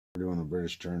We're doing the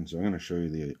British turn, so I'm going to show you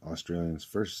the Australians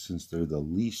first, since they're the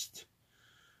least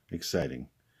exciting.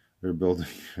 They're building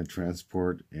a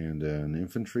transport and an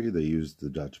infantry. They used the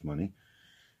Dutch money.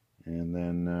 And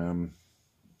then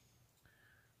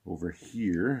over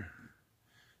here,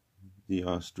 the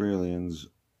Australians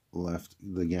left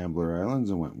the Gambler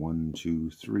Islands and went 1, 2,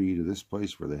 3 to this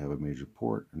place where they have a major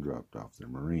port and dropped off their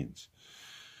Marines.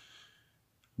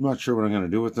 I'm not sure what I'm going to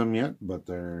do with them yet, but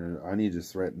I need to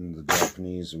threaten the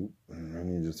Japanese. I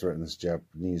need to threaten this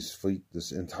Japanese fleet.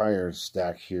 This entire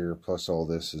stack here, plus all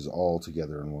this, is all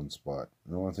together in one spot.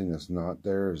 The only thing that's not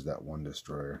there is that one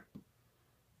destroyer.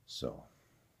 So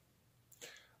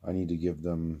I need to give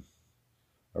them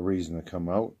a reason to come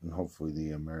out, and hopefully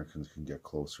the Americans can get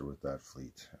closer with that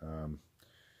fleet.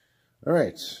 All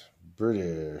right,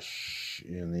 British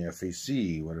in the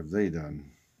FAC, what have they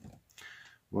done?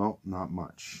 Well, not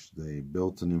much. They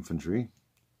built an infantry,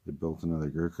 they built another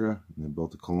Gurkha, and they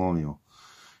built a colonial.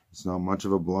 It's not much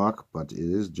of a block, but it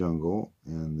is jungle,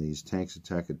 and these tanks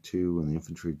attack at 2, and the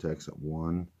infantry attacks at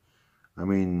 1. I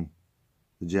mean,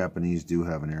 the Japanese do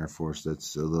have an air force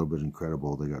that's a little bit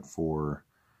incredible. They got 4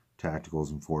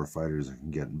 tacticals and 4 fighters that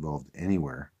can get involved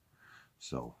anywhere.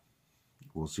 So,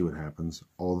 we'll see what happens.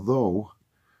 Although,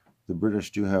 the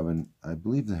British do have I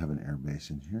believe they have an air base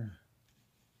in here.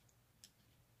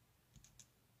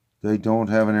 They don't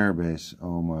have an air base.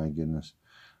 Oh my goodness.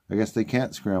 I guess they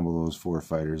can't scramble those 4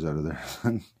 fighters out of there.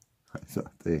 I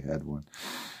thought they had one.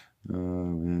 Oh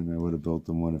man, I would have built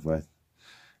them one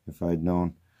if I'd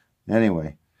known.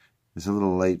 Anyway, it's a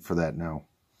little late for that now.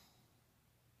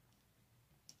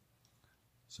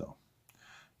 So,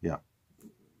 yeah.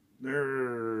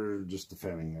 They're just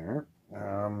defending there.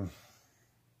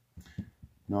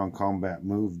 Non-combat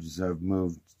moves have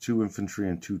moved 2 infantry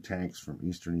and 2 tanks from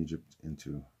Eastern Egypt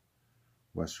into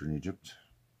Western Egypt,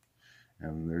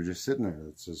 and they're just sitting there.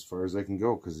 That's as far as I can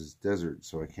go because it's desert,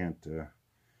 so I can't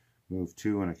move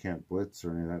 2 and I can't blitz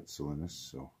or any of that silliness.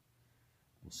 So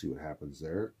we'll see what happens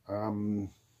there.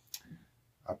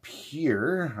 Up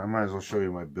here, I might as well show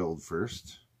you my build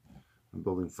first. I'm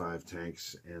building 5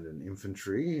 tanks and an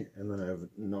infantry, and then I have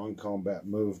non-combat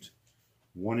moved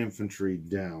 1 infantry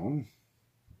down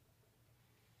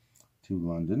to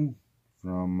London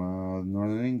from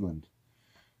Northern England.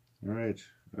 All right,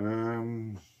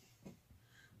 so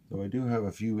I do have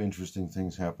a few interesting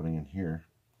things happening in here.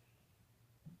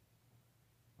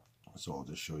 So I'll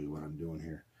just show you what I'm doing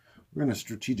here. We're going to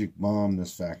strategic bomb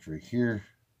this factory here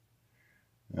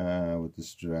with the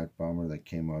Strat bomber that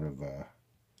came out of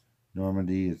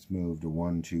Normandy. It's moved to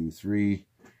 1, 2, 3,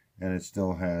 and it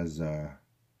still has, I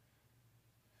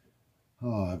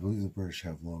believe the British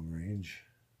have long range.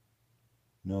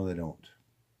 No, they don't.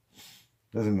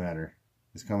 Doesn't matter.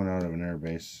 It's coming out of an air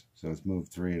base, so it's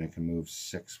moved 3, and it can move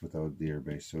 6 without the air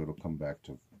base, so it'll come back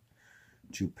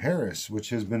to Paris,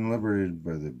 which has been liberated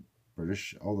by the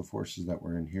British. All the forces that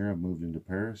were in here have moved into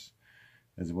Paris,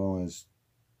 as well as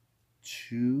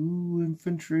 2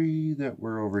 infantry that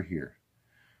were over here.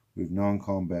 We've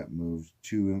non-combat moved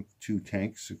 2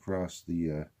 tanks across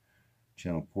the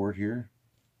Channel Port here.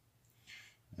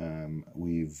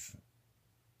 We've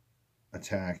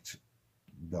attacked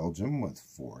Belgium with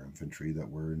 4 infantry that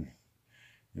were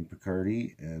in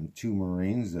Picardy, and 2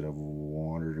 Marines that have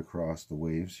wandered across the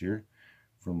waves here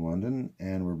from London,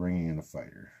 and we're bringing in a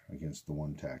fighter against the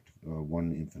 1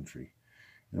 infantry.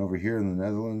 And over here in the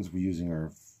Netherlands, we're using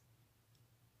our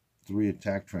 3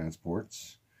 attack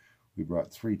transports. We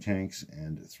brought 3 tanks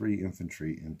and 3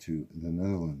 infantry into the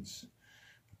Netherlands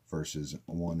versus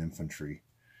 1 infantry.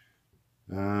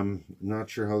 Not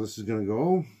sure how this is going to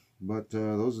go, but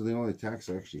those are the only attacks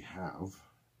I actually have.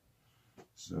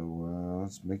 So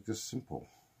let's make this simple.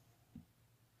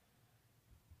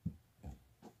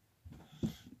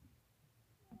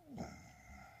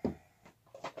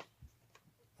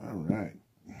 Alright.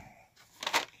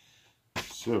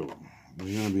 So,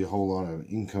 there's going to be a whole lot of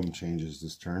income changes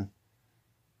this turn.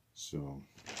 So,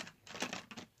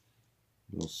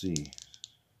 we'll see.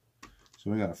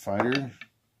 So we got a fighter.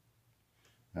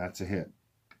 That's a hit.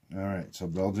 Alright, so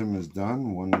Belgium is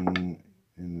done. 1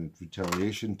 in the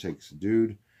retaliation takes a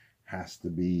dude. Has to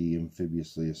be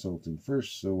amphibiously assaulting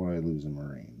first, so I lose a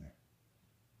Marine.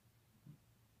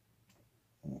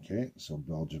 Okay, so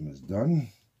Belgium is done.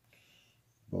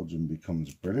 Belgium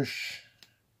becomes British.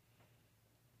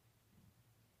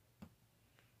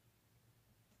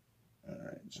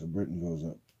 Alright, so Britain goes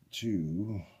up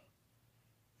 2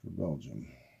 for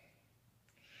Belgium.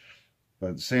 But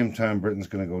at the same time, Britain's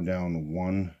going to go down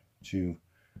 1, 2,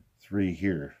 3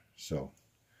 here. So,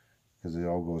 because it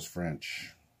all goes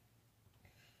French.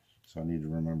 So I need to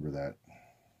remember that.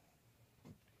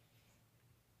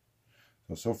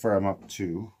 So far I'm up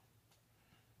 2.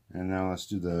 And now let's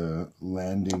do the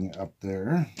landing up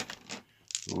there.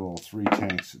 So roll 3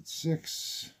 tanks at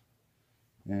 6.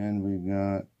 And we've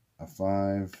got a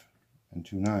 5 and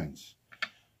 2 9s.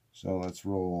 So let's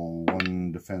roll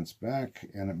 1 defense back,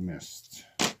 and it missed.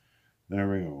 There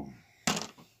we go.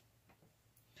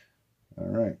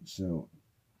 Alright, so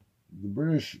the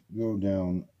British go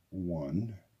down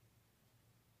 1.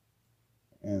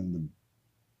 And the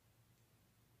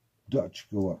Dutch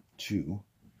go up 2,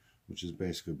 which is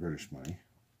basically British money.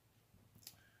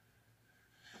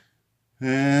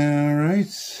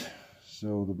 Alright,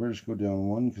 so the British go down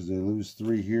 1 because they lose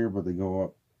 3 here, but they go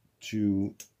up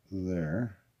 2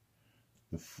 there.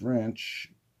 The French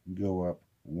go up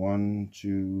 1,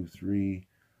 2, 3,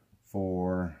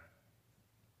 4,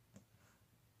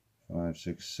 5,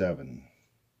 6, 7.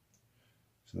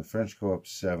 So the French go up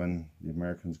 7, the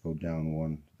Americans go down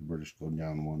 1, the British go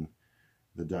down 1,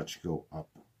 the Dutch go up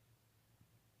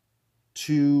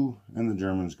 2, and the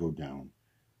Germans go down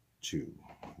 2.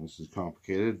 This is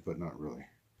complicated, but not really.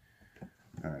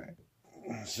 Alright,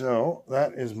 so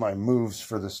that is my moves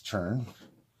for this turn.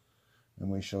 And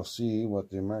we shall see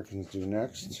what the Americans do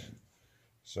next.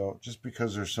 So, just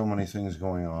because there's so many things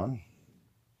going on.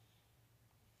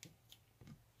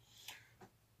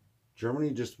 Germany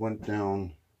just went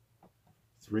down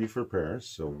 3 for Paris.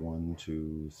 So 1,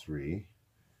 2, 3.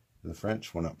 The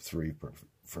French went up 3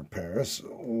 for Paris.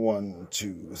 1,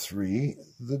 2, 3.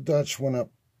 The Dutch went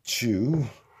up 2.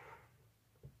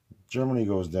 Germany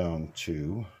goes down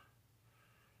 2.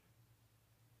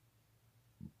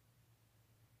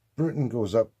 Britain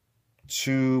goes up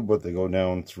 2, but they go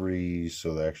down 3,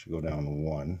 so they actually go down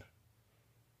 1,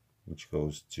 which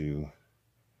goes to,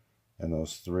 and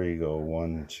those 3 go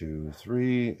 1, 2,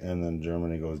 3, and then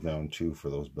Germany goes down 2 for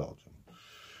those Belgium.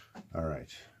 All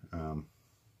right.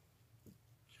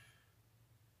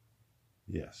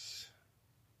 Yes.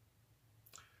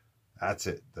 That's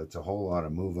it. That's a whole lot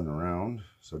of moving around.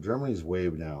 So Germany's way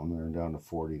down. They're down to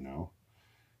 40 now.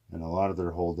 And a lot of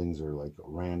their holdings are like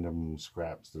random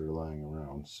scraps that are lying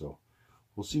around. So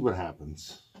we'll see what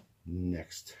happens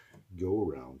next go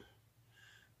around.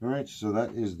 All right, so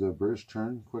that is the British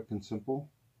turn. Quick and simple.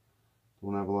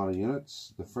 Don't have a lot of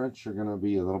units. The French are going to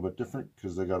be a little bit different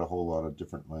because they got a whole lot of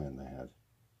different land they had.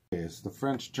 Okay, it's the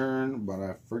French turn, but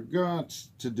I forgot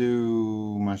to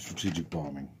do my strategic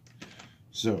bombing.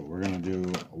 So we're going to do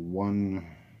one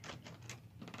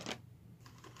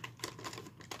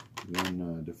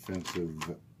defensive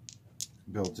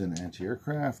built-in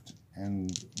anti-aircraft,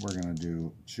 and we're going to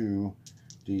do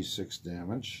 2d6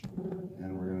 damage,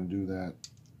 and we're going to do that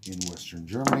in Western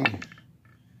Germany,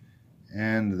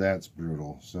 and that's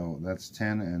brutal. So that's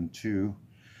 10 and 2.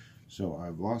 So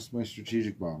I've lost my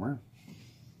strategic bomber.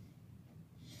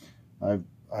 The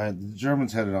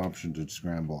Germans had an option to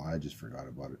scramble. I just forgot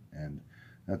about it, and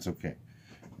that's okay.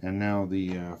 And now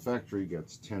the factory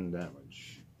gets 10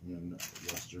 damage in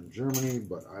Western Germany,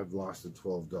 but I've lost a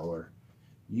 $12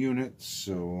 unit,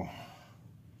 so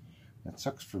that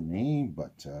sucks for me.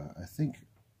 But I think,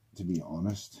 to be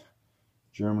honest,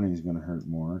 Germany is going to hurt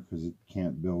more because it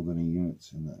can't build any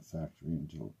units in that factory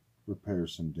until it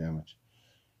repairs some damage.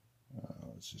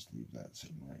 Let's just leave that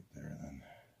sitting right there then.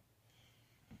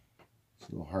 It's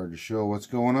a little hard to show what's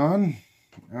going on.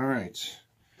 All right,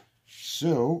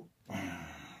 so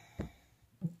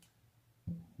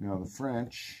now the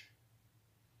French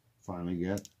finally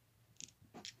get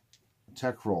a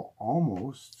tech roll,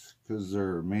 almost, because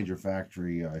their major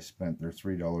factory, I spent their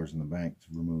 $3 in the bank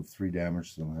to remove 3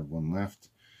 damage, so they only have 1 left.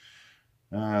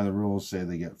 The rules say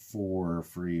they get 4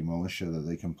 free militia that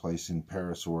they can place in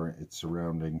Paris or its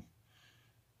surrounding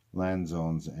land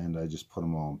zones, and I just put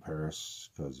them all in Paris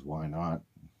because why not?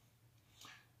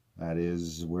 That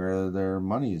is where their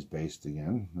money is based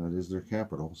again. That is their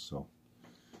capital. So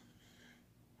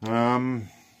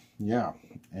yeah,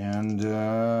 and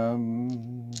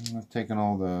I've taken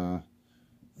all the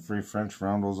free French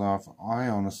roundels off. I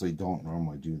honestly don't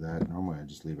normally do that. Normally I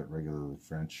just leave it regularly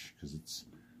French because it's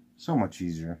so much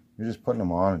easier. You're just putting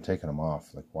them on and taking them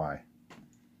off. Like, why?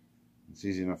 It's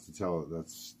easy enough to tell that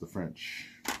that's the French.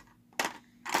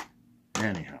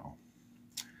 Anyhow,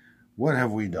 what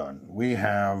have we done? We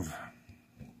have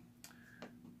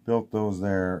built those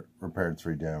there, repaired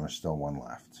 3 damage, still 1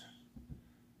 left.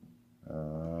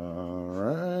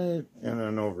 Alright, and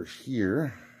then over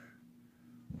here,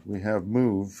 we have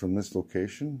moved from this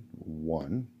location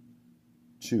 1,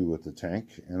 2 with the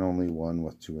tank, and only 1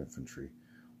 with 2 infantry.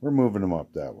 We're moving them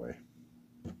up that way.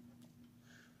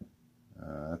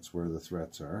 That's where the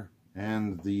threats are.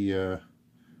 And the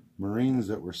Marines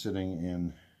that were sitting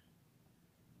in,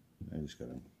 I just got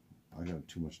to I got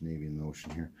too much Navy in the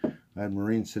ocean here. I had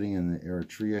Marines sitting in the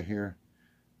Eritrea here.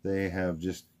 They have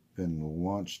just been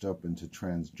launched up into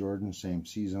Transjordan, same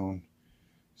sea zone.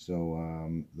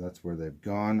 So that's where they've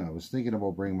gone. I was thinking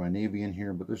about bringing my Navy in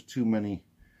here, but there's too many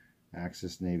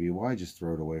Axis Navy. Why just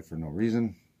throw it away for no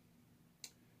reason?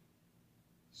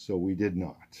 So we did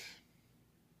not.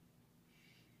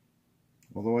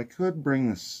 Although I could bring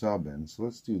the sub in, so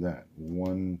let's do that.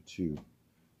 1, 2.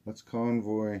 Let's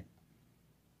convoy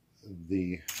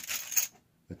the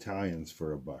Italians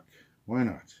for $1. Why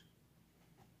not?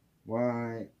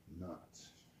 Why not?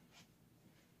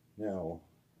 Now,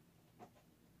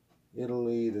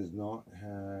 Italy does not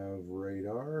have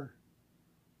radar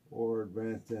or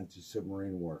advanced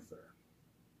anti-submarine warfare.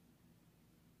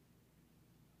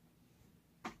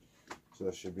 So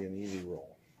that should be an easy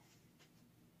roll.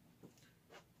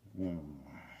 I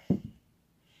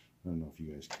don't know if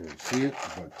you guys care to see it,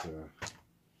 but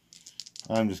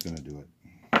I'm just going to do it.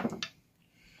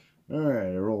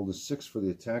 Alright, I rolled a 6 for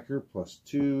the attacker,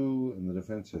 +2, and the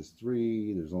defense has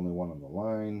 3. There's only 1 on the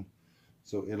line,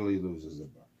 so Italy loses $1.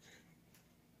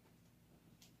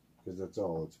 Because that's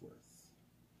all it's worth.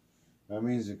 That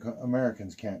means the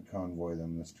Americans can't convoy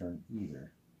them this turn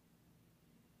either.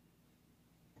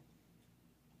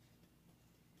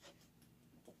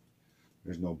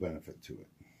 There's no benefit to it.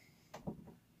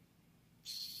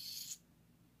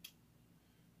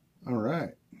 All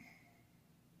right.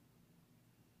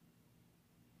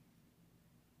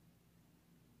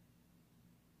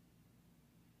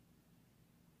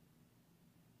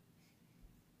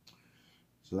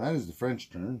 So that is the French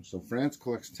turn. So France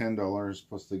collects $10,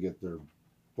 plus they get their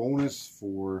bonus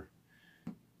for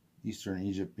Eastern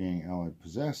Egypt being Allied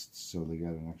possessed. So they got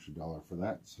an extra $1 for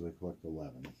that. So they collect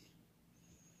 11.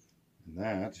 And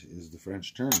that is the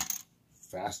French turn.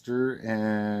 Faster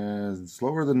and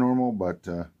slower than normal, but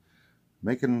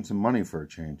making some money for a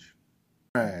change.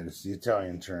 Alright, it's the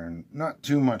Italian turn. Not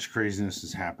too much craziness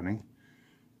is happening.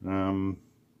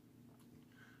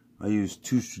 I used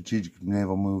 2 strategic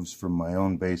naval moves from my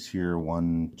own base here.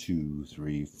 1, 2,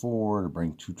 3, 4 to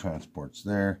bring 2 transports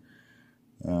there.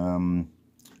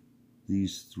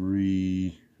 These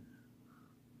 3...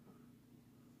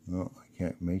 Oh, I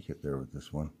can't make it there with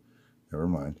this one. Never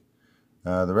mind.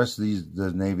 The rest of these,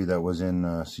 the Navy that was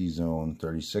in Sea Zone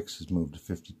 36 has moved to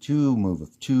 52, move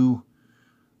of 2.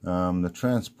 The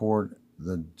transport,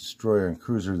 the destroyer and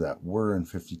cruiser that were in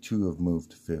 52 have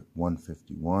moved to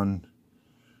 151.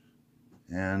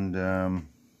 And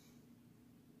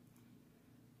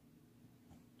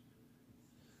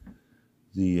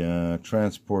the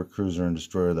transport, cruiser, and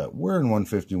destroyer that were in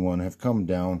 151 have come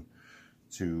down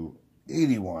to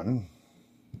 81.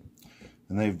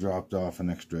 And they've dropped off an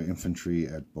extra infantry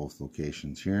at both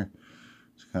locations here.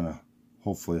 To kind of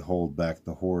hopefully hold back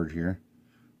the horde here.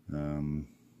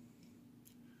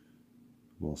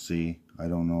 We'll see. I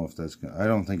don't know if that's gonna, I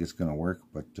don't think it's going to work,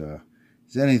 but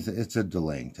it's a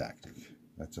delaying tactic.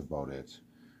 That's about it.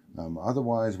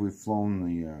 Otherwise, we've flown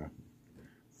the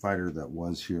fighter that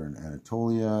was here in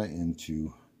Anatolia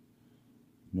into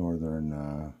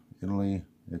northern Italy.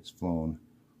 It's flown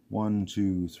 1,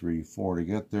 2, 3, 4 to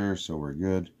get there, so we're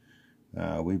good.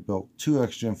 We built 2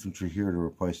 extra infantry here to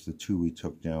replace the 2 we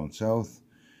took down south,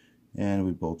 and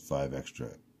we built 5 extra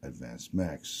advanced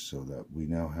mechs, so that we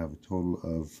now have a total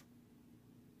of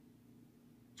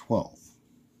 12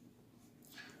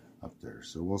 up there.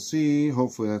 So we'll see.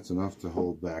 Hopefully that's enough to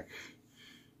hold back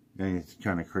any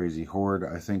kind of crazy horde.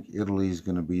 I think Italy's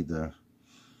going to be the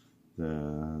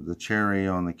cherry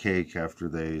on the cake after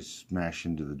they smash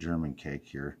into the German cake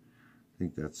here. I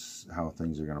think that's how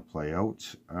things are going to play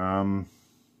out.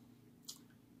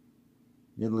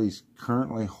 Italy's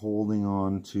currently holding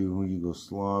on to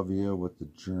Yugoslavia with the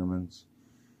Germans,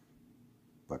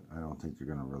 but I don't think they're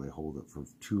going to really hold it for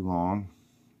too long.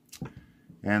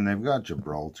 And they've got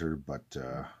Gibraltar, but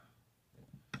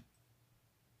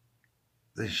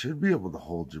they should be able to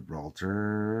hold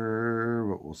Gibraltar,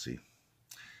 but we'll see.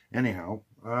 Anyhow,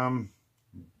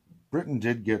 Britain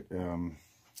did get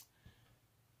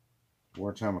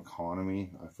wartime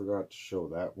economy. I forgot to show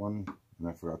that one, and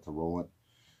I forgot to roll it.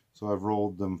 So I've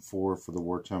rolled them 4 for the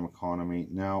wartime economy.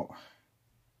 Now,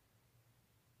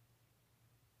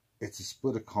 it's a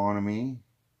split economy.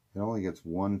 It only gets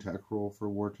 1 tech roll for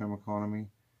wartime economy,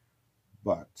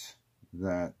 but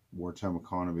that wartime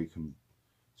economy can,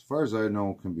 as far as I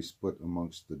know, can be split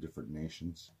amongst the different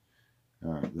nations.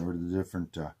 There are the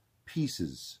different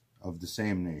pieces of the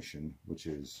same nation, which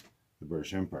is the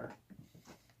British Empire,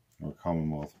 or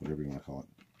Commonwealth, whatever you want to call it.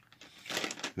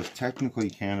 Because technically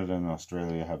Canada and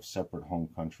Australia have separate home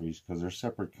countries, because they're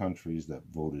separate countries that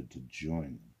voted to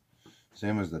join them.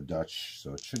 Same as the Dutch,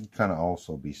 so it should kind of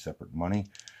also be separate money.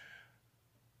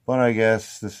 But I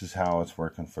guess this is how it's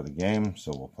working for the game,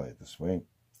 so we'll play it this way.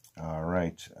 All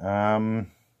right.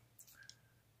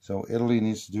 So Italy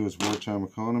needs to do its wartime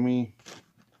economy.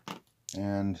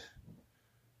 And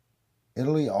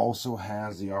Italy also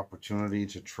has the opportunity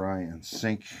to try and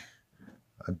sink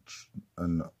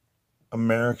an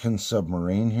American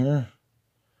submarine here.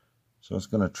 So it's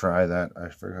going to try that. I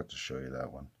forgot to show you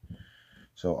that one.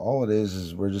 So all it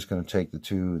is we're just going to take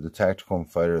the tactical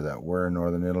and fighter that were in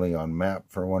northern Italy on map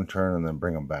for one turn and then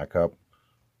bring them back up.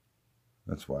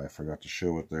 That's why I forgot to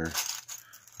show it there.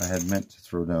 I had meant to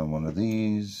throw down one of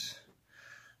these.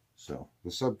 So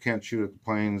the sub can't shoot at the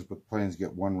planes, but the planes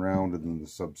get one round and then the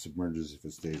sub submerges if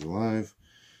it stays alive.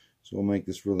 So we'll make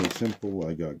this really simple.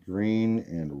 I got green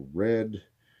and red.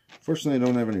 Fortunately, I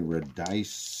don't have any red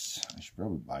dice. I should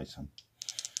probably buy some.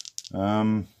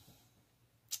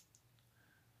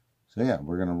 So yeah,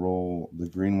 we're going to roll the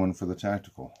green one for the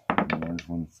tactical. The orange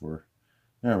one for...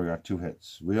 There, we got 2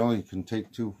 hits. We only can take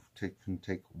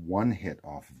one hit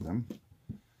off of them.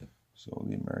 So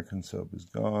the American sub is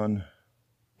gone.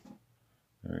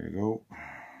 There you go.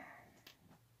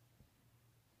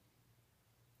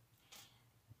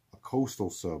 A coastal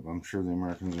sub. I'm sure the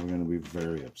Americans are going to be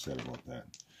very upset about that.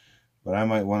 But I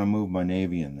might want to move my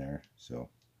Navy in there. So,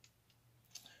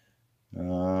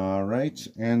 all right.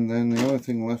 And then the only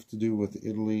thing left to do with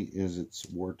Italy is its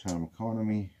wartime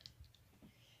economy,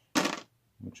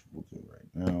 which we'll do right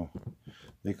now.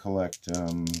 They collect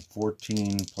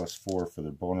 14 plus 4 for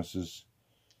their bonuses.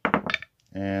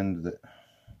 And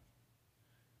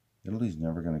Italy's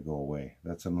never going to go away.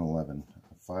 That's an 11,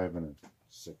 a 5 and a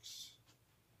 6.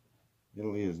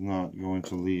 Italy is not going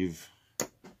to leave.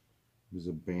 There's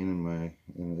a bane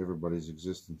in everybody's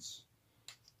existence.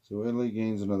 So Italy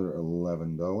gains another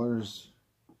 $11.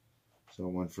 So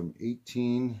it went from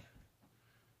 18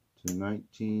 to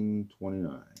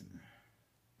 19.29.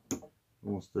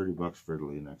 Almost 30 bucks for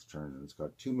Italy next turn. And it's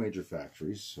got 2 major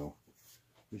factories, so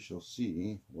we shall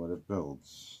see what it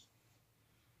builds.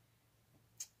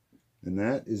 And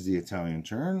that is the Italian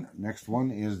turn. Next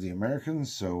one is the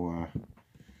Americans. So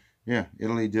yeah,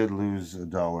 Italy did lose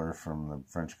 $1 from the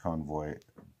French convoy.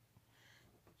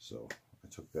 So I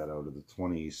took that out of the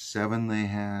 27 they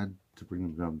had to bring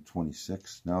them down to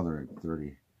 26. Now they're at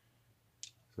 30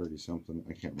 something.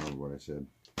 I can't remember what I said.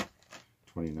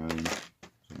 29,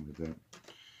 something like that.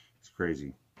 It's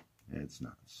crazy. It's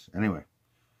nuts. Anyway,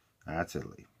 that's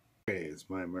Italy. Okay, it's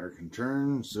my American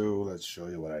turn. So let's show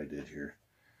you what I did here.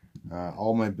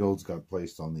 All my builds got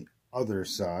placed on the other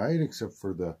side except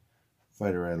for the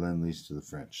fighter I lend-lease to the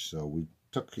French. So we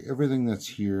took everything that's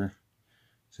here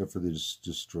except for the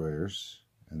destroyers,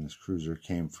 and this cruiser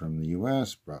came from the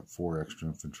US, brought 4 extra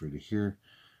infantry to here.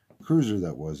 The cruiser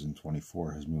that was in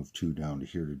 24 has moved 2 down to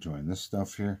here to join this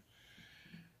stuff here.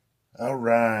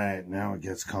 Alright, now it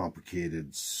gets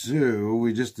complicated. So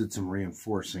we just did some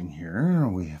reinforcing here.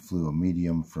 We flew a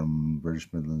medium from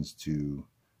British Midlands to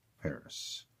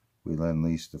Paris. We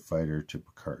lend-leased a fighter to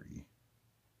Picardy.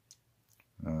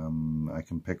 I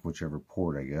can pick whichever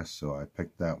port, I guess, so I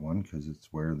picked that one because it's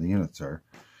where the units are.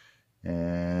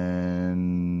 And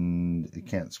it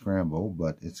can't scramble,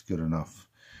 but it's good enough.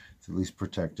 It's at least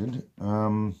protected.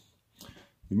 The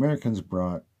Americans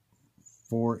brought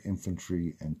 4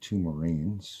 infantry and 2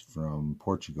 marines from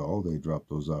Portugal. They dropped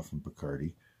those off in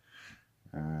Picardy.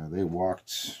 They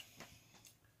walked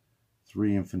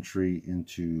 3 infantry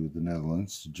into the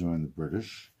Netherlands to join the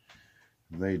British.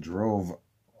 They drove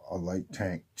a light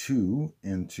tank 2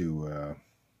 into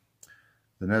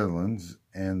the Netherlands,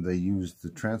 and they used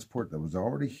the transport that was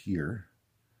already here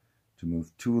to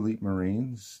move 2 elite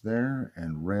marines there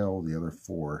and rail the other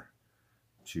 4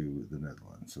 to the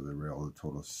Netherlands. So they railed a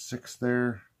total of 6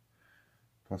 there,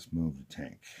 plus moved a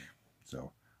tank.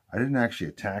 So I didn't actually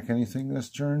attack anything this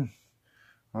turn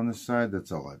on this side.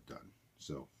 That's all I've done.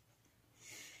 So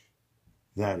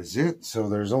that is it. So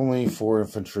there's only 4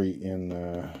 infantry in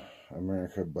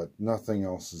America, but nothing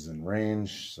else is in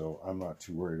range, so I'm not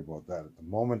too worried about that at the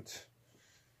moment.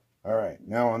 All right,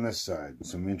 now on this side,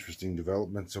 some interesting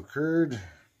developments occurred.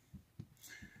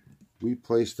 We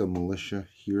placed a militia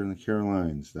here in the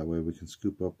Carolines. That way we can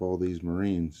scoop up all these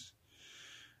Marines.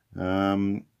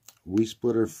 We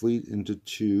split our fleet into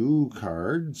 2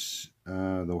 cards.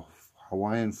 The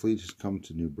Hawaiian fleet has come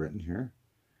to New Britain here.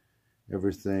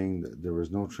 Everything, there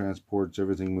was no transports,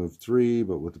 everything moved 3,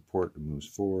 but with the port it moves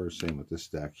 4. Same with this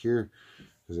stack here,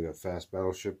 because they got fast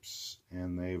battleships,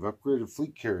 and they've upgraded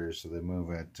fleet carriers, so they move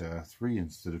at 3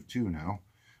 instead of 2 now,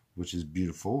 which is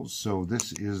beautiful. So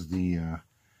this is the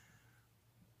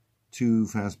 2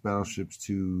 fast battleships,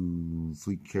 2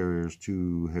 fleet carriers,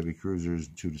 2 heavy cruisers,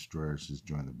 and 2 destroyers has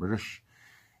joined the British.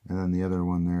 And then the other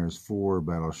one there is 4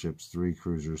 battleships, 3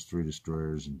 cruisers, 3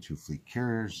 destroyers, and 2 fleet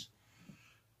carriers.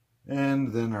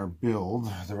 And then our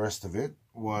build, the rest of it,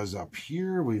 was up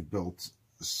here. We've built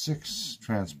 6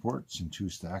 transports in 2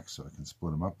 stacks, so I can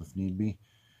split them up if need be.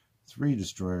 3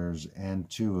 destroyers and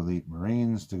 2 elite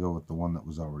marines to go with the one that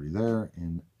was already there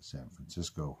in San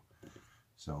Francisco.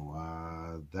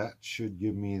 So that should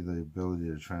give me the ability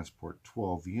to transport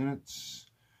 12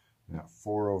 units. I got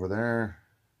 4 over there.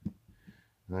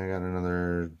 And I got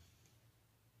another,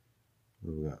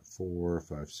 we got 4,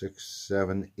 5, 6,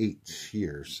 7, 8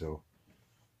 here. So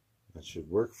that should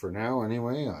work for now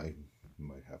anyway. I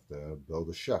might have to build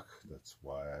a shuck. That's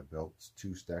why I built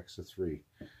 2 stacks of 3.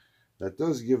 That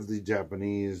does give the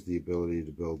Japanese the ability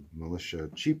to build militia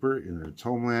cheaper in its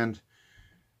homeland.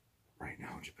 Right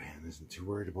now, Japan isn't too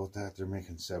worried about that. They're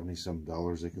making $70-some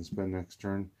they can spend next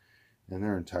turn. And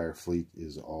their entire fleet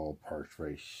is all parked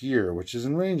right here, which is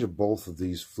in range of both of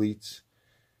these fleets.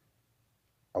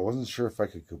 I wasn't sure if I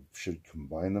should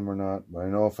combine them or not, but I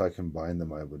know if I combine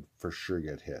them, I would for sure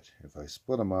get hit. If I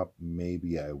split them up,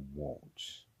 maybe I won't.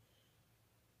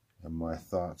 And my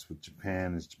thoughts with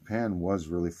Japan is Japan was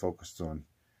really focused on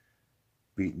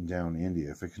beating down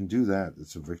India. If it can do that,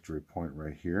 it's a victory point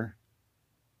right here.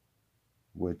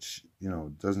 Which, you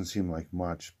know, doesn't seem like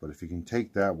much, but if you can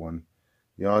take that one,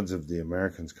 the odds of the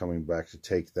Americans coming back to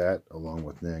take that, along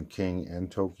with Nanking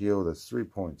and Tokyo, that's 3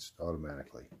 points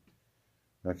automatically.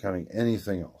 Not counting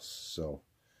anything else. So,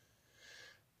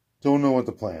 don't know what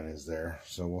the plan is there.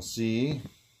 So, we'll see.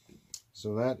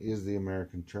 So, that is the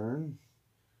American turn.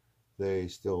 They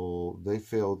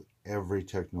failed every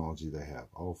technology they have.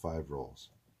 All 5 rolls.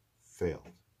 Failed.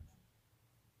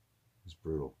 It's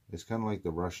brutal. It's kind of like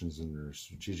the Russians and their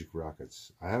strategic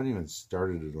rockets. I haven't even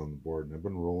started it on the board, and I've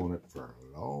been rolling it for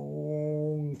a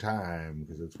long time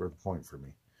because it's worth a point for me.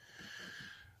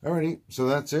 Alrighty, so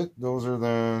that's it. Those are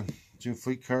the 2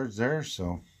 fleet cards there,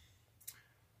 so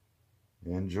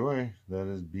enjoy. That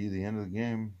is be the end of the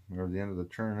game, or the end of the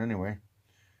turn anyway.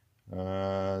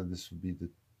 This would be the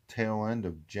tail end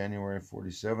of January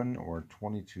 47, or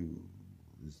 22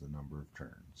 is the number of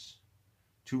turns.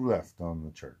 2 left on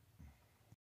the chart.